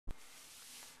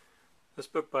This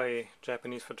book by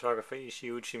Japanese photographer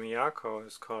Ishiuchi Miyako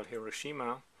is called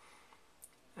Hiroshima,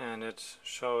 and it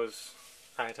shows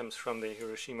items from the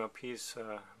Hiroshima Peace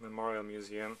Memorial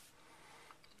Museum.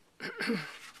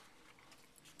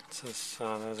 There's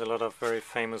a lot of very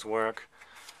famous work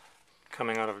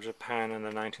coming out of Japan in the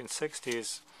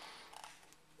 1960s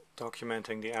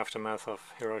documenting the aftermath of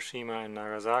Hiroshima and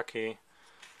Nagasaki,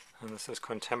 and this is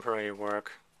contemporary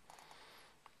work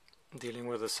dealing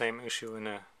with the same issue in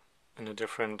a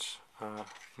different,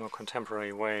 more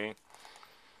contemporary way. You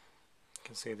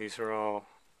can see these are all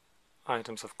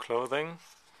items of clothing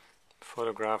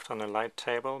photographed on a light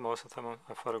table. Most of them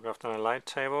are photographed on a light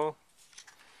table.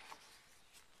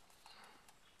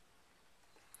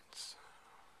 Let's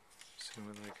see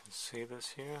whether I can see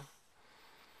this here.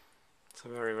 It's a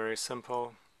very, very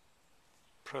simple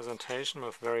presentation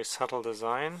with very subtle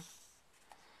design.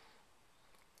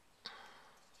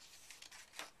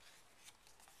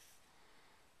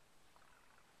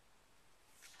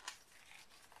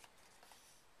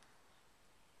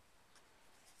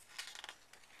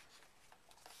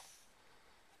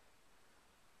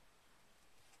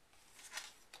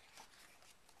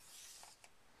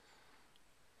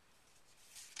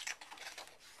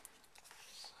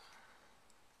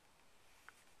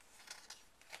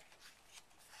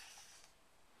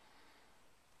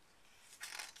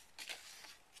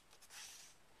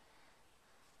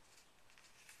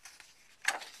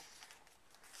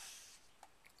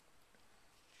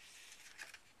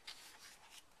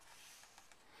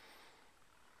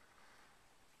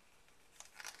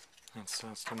 It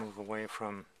starts to move away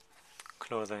from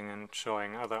clothing and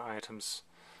showing other items.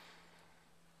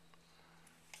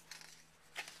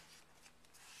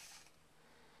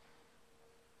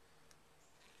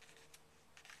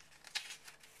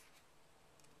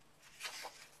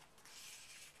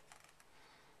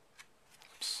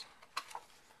 Oops.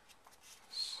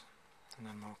 And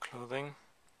then more clothing.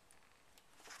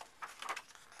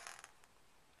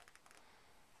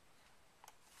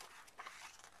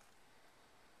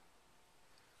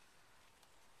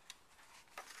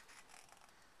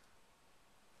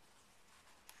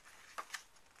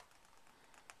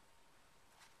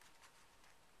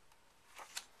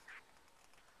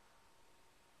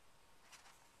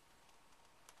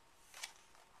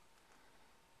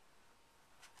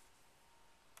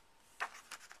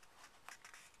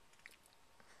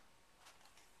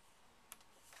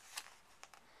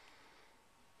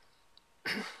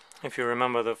 If you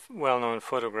remember the well-known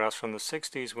photographs from the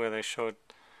 60s where they showed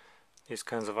these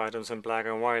kinds of items in black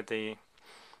and white,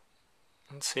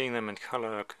 seeing them in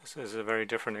color is a very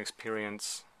different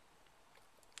experience.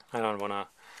 I don't want to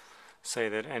say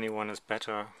that anyone is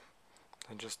better,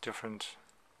 they're just different.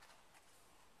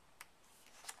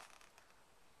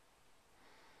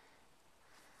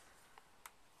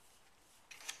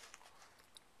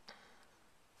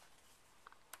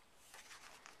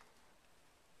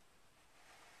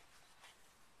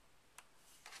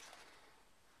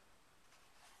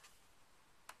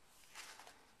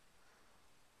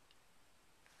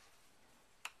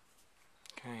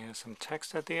 Okay, here's some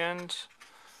text at the end,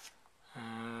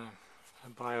 a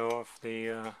bio of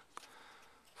the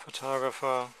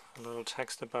photographer, a little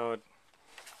text about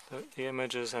the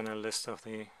images, and a list of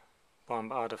the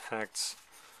bomb artifacts,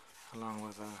 along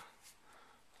with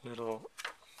a little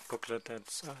booklet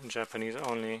that's in Japanese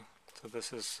only. So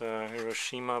this is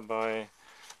Hiroshima by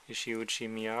Ishiuchi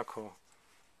Miyako.